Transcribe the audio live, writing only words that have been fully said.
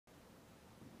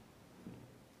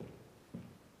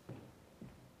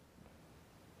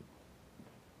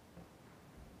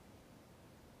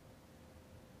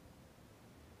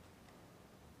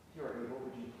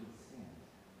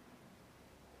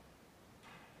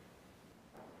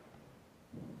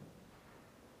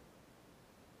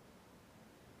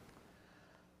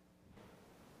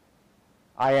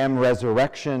I am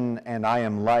resurrection and I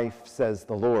am life, says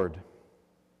the Lord.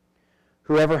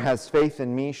 Whoever has faith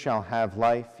in me shall have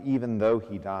life, even though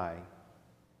he die.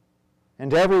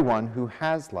 And everyone who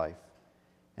has life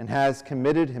and has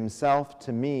committed himself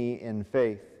to me in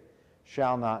faith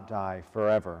shall not die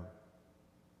forever.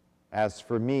 As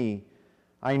for me,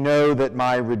 I know that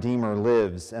my Redeemer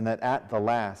lives, and that at the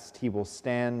last he will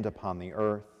stand upon the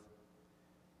earth.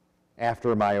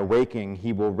 After my awaking,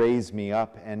 he will raise me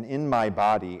up, and in my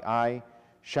body I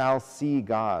shall see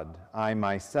God. I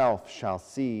myself shall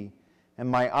see, and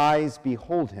my eyes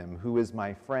behold him who is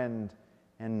my friend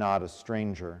and not a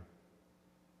stranger.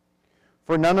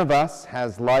 For none of us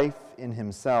has life in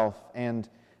himself, and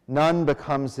none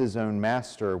becomes his own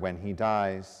master when he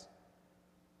dies.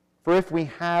 For if we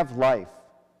have life,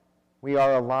 we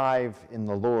are alive in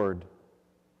the Lord.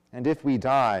 And if we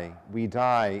die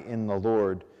in the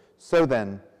Lord. So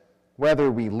then,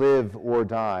 whether we live or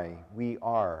die, we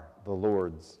are the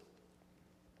Lord's.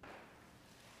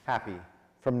 Happy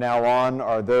from now on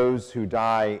are those who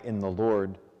die in the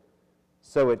Lord.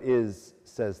 So it is,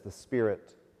 says the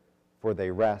Spirit, for they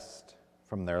rest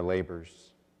from their labors.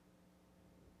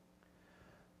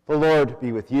 The Lord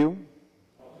be with you.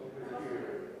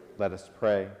 Let us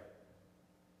pray.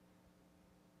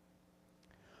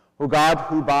 O God,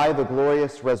 who by the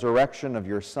glorious resurrection of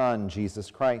your Son,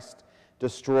 Jesus Christ,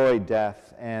 destroyed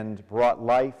death and brought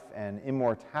life and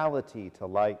immortality to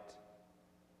light,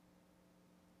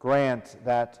 grant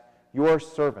that your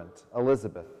servant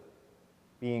Elizabeth,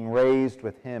 being raised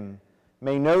with him,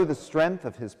 may know the strength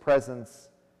of his presence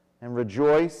and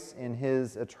rejoice in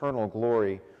his eternal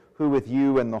glory, who with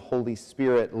you and the Holy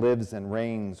Spirit lives and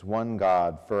reigns, one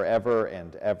God, forever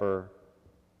and ever.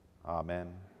 Amen.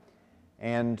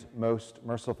 And most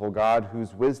merciful God,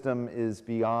 whose wisdom is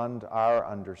beyond our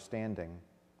understanding,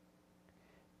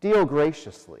 deal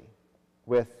graciously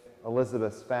with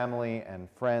Elizabeth's family and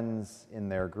friends in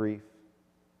their grief.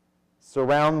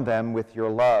 Surround them with your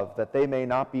love, that they may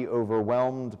not be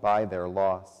overwhelmed by their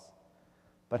loss,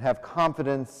 but have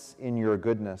confidence in your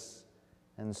goodness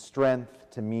and strength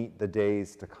to meet the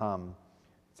days to come,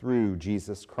 through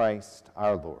Jesus Christ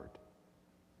our Lord.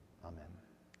 Amen.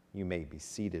 You may be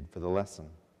seated for the lesson.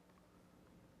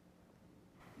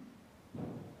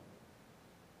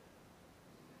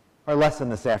 Our lesson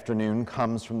this afternoon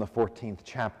comes from the 14th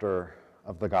chapter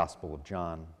of the Gospel of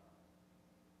John.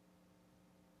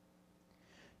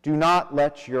 Do not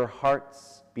let your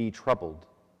hearts be troubled.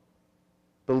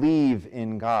 Believe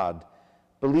in God.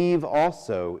 Believe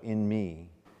also in me.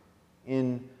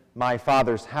 In my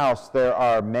Father's house there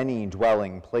are many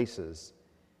dwelling places.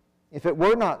 If it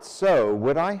were not so,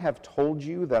 would I have told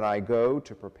you that I go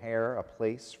to prepare a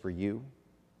place for you?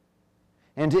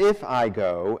 And if I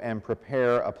go and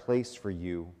prepare a place for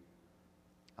you,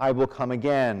 I will come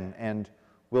again and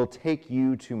will take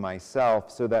you to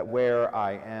myself, so that where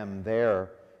I am,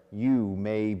 there you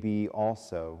may be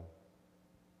also.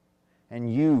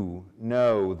 And you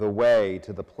know the way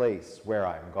to the place where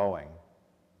I'm going.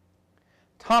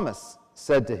 Thomas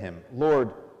said to him,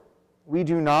 Lord, we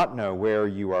do not know where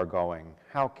you are going.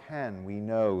 How can we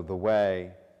know the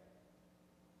way?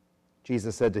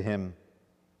 Jesus said to him,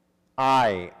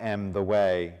 I am the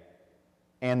way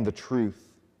and the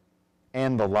truth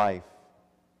and the life.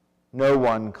 No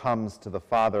one comes to the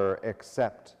Father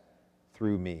except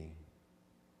through me.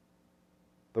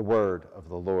 The word of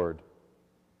the Lord.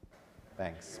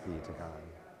 Thanks be to God.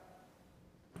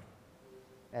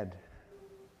 Ed.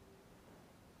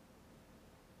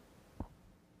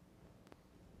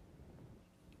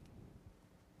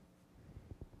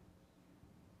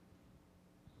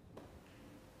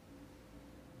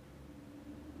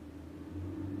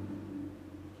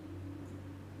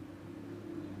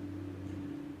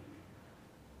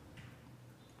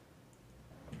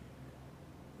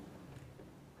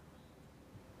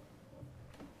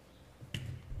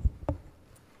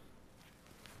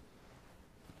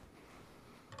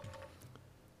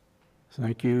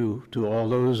 Thank you to all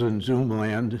those in Zoom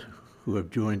land who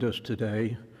have joined us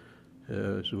today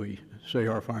as we say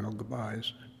our final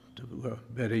goodbyes to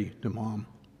Betty, to Mom.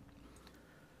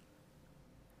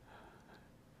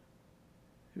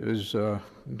 It was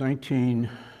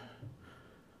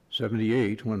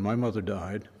 1978 when my mother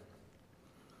died,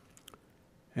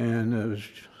 and it was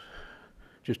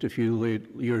just a few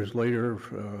years later.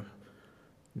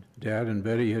 Dad and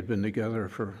Betty had been together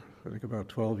for, I think, about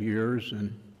 12 years,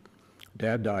 and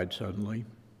Dad died suddenly.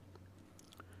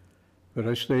 But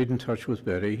I stayed in touch with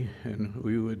Betty, and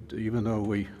we would, even though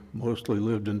we mostly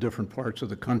lived in different parts of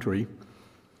the country,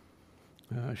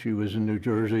 she was in New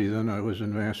Jersey, then I was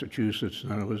in Massachusetts,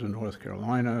 then I was in North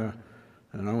Carolina,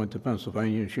 and I went to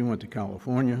Pennsylvania, and she went to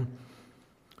California,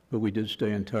 but we did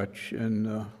stay in touch,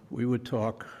 and we would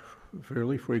talk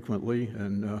fairly frequently,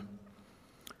 and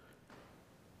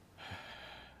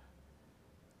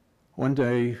one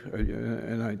day,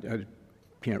 and I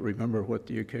can't remember what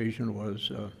the occasion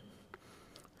was,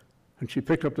 and she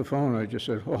picked up the phone, and I just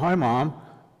said, "Oh, hi, Mom."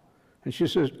 And she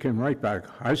says, came right back,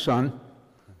 "Hi, son."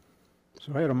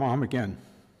 So I had a mom again.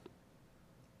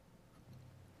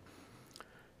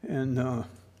 And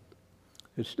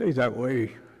it stayed that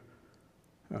way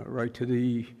right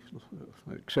to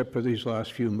except for these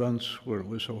last few months where it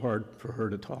was so hard for her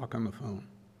to talk on the phone.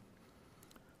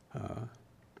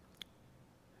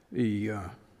 The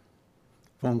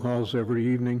phone calls every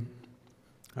evening,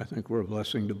 I think, were a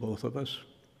blessing to both of us.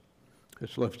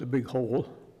 It's left a big hole.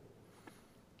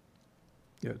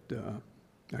 Yet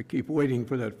I keep waiting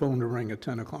for that phone to ring at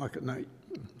 10 o'clock at night.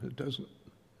 It doesn't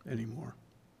anymore.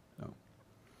 So,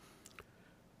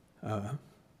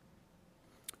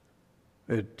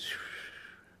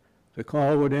 the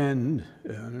call would end,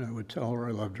 and I would tell her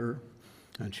I loved her,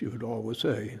 and she would always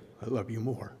say, "I love you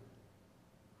more."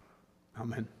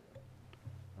 Amen.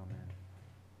 Amen.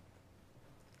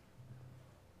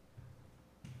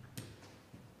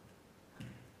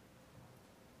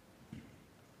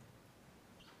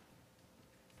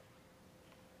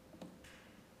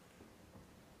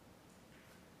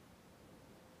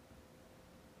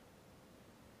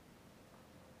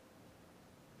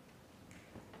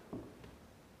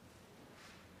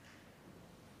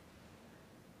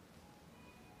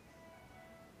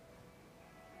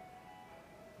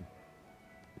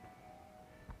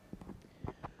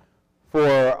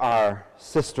 For our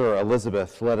sister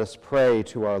Elizabeth, let us pray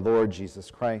to our Lord Jesus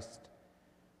Christ,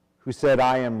 who said,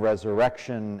 "I am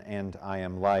resurrection and I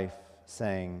am life,"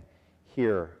 saying,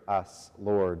 "Hear us,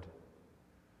 Lord."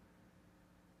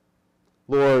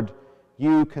 Lord,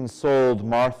 you consoled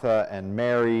Martha and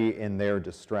Mary in their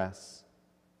distress.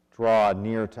 Draw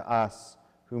near to us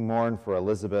who mourn for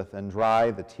Elizabeth and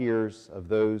dry the tears of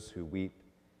those who weep.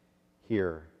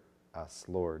 Hear us,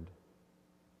 Lord.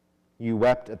 You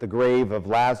wept at the grave of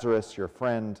Lazarus, your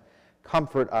friend.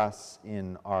 Comfort us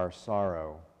in our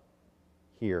sorrow.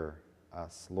 Hear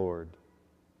us, Lord.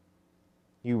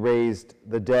 You raised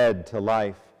the dead to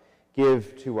life.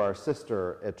 Give to our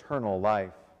sister eternal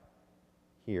life.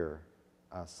 Hear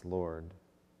us, Lord.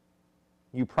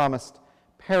 You promised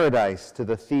paradise to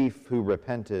the thief who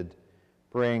repented.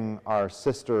 Bring our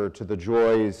sister to the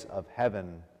joys of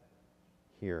heaven.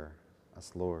 Hear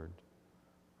us, Lord.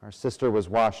 Our sister was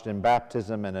washed in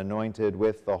baptism and anointed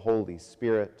with the Holy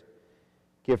Spirit.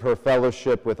 Give her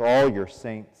fellowship with all your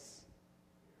saints.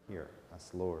 Hear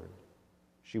us, Lord.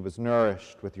 She was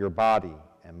nourished with your body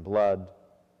and blood.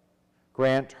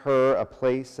 Grant her a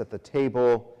place at the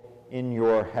table in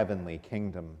your heavenly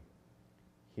kingdom.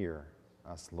 Hear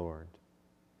us, Lord.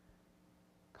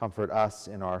 Comfort us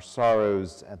in our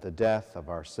sorrows at the death of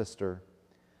our sister.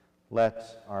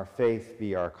 Let our faith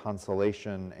be our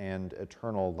consolation and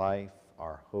eternal life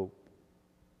our hope.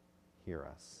 Hear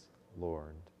us,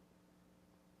 Lord.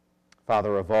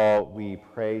 Father of all, we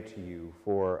pray to you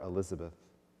for Elizabeth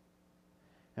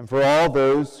and for all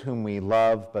those whom we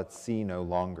love but see no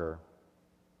longer.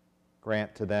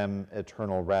 Grant to them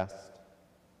eternal rest.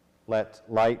 Let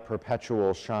light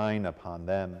perpetual shine upon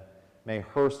them. May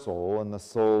her soul and the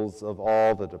souls of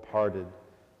all the departed,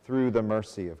 through the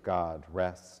mercy of God,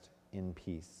 rest in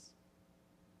peace.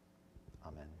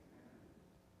 Amen.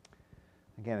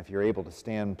 Again, if you're able to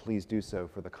stand, please do so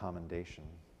for the commendation.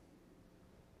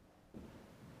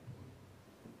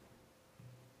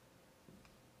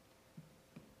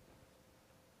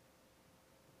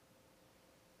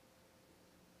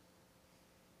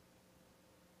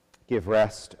 Give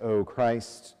rest, O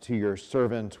Christ, to your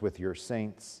servant with your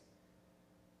saints,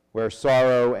 where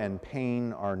sorrow and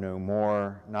pain are no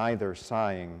more, neither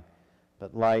sighing,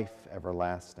 but life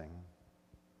everlasting.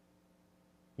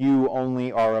 You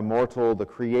only are immortal, the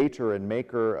creator and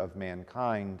maker of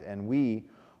mankind, and we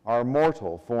are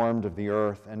mortal, formed of the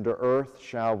earth, and to earth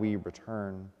shall we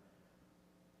return.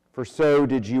 For so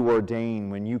did you ordain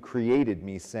when you created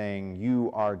me, saying,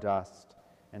 "You are dust,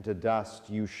 and to dust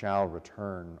you shall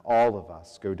return." All of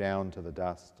us go down to the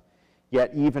dust.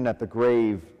 Yet even at the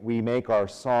grave we make our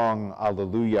song,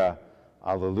 Alleluia,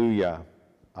 Alleluia,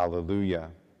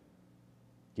 Alleluia.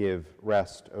 Give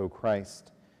rest, O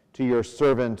Christ, to your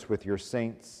servant with your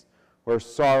saints, where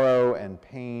sorrow and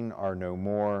pain are no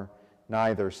more,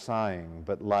 neither sighing,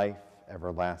 but life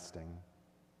everlasting.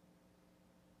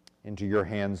 Into your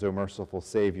hands, O merciful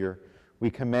Savior,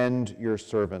 we commend your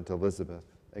servant Elizabeth.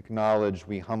 Acknowledge,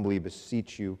 we humbly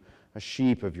beseech you, a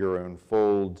sheep of your own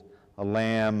fold. a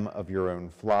lamb of your own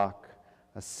flock,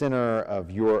 a sinner of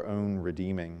your own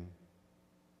redeeming.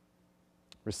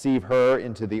 Receive her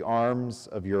into the arms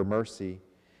of your mercy,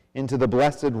 into the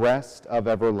blessed rest of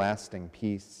everlasting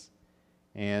peace,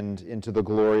 and into the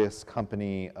glorious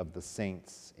company of the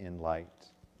saints in light.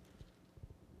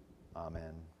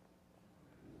 Amen.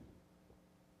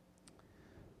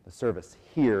 The service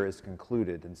here is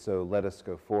concluded, and so let us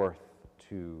go forth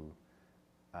to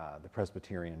the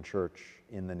Presbyterian Church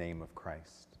in the name of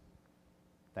Christ.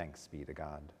 Thanks be to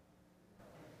God.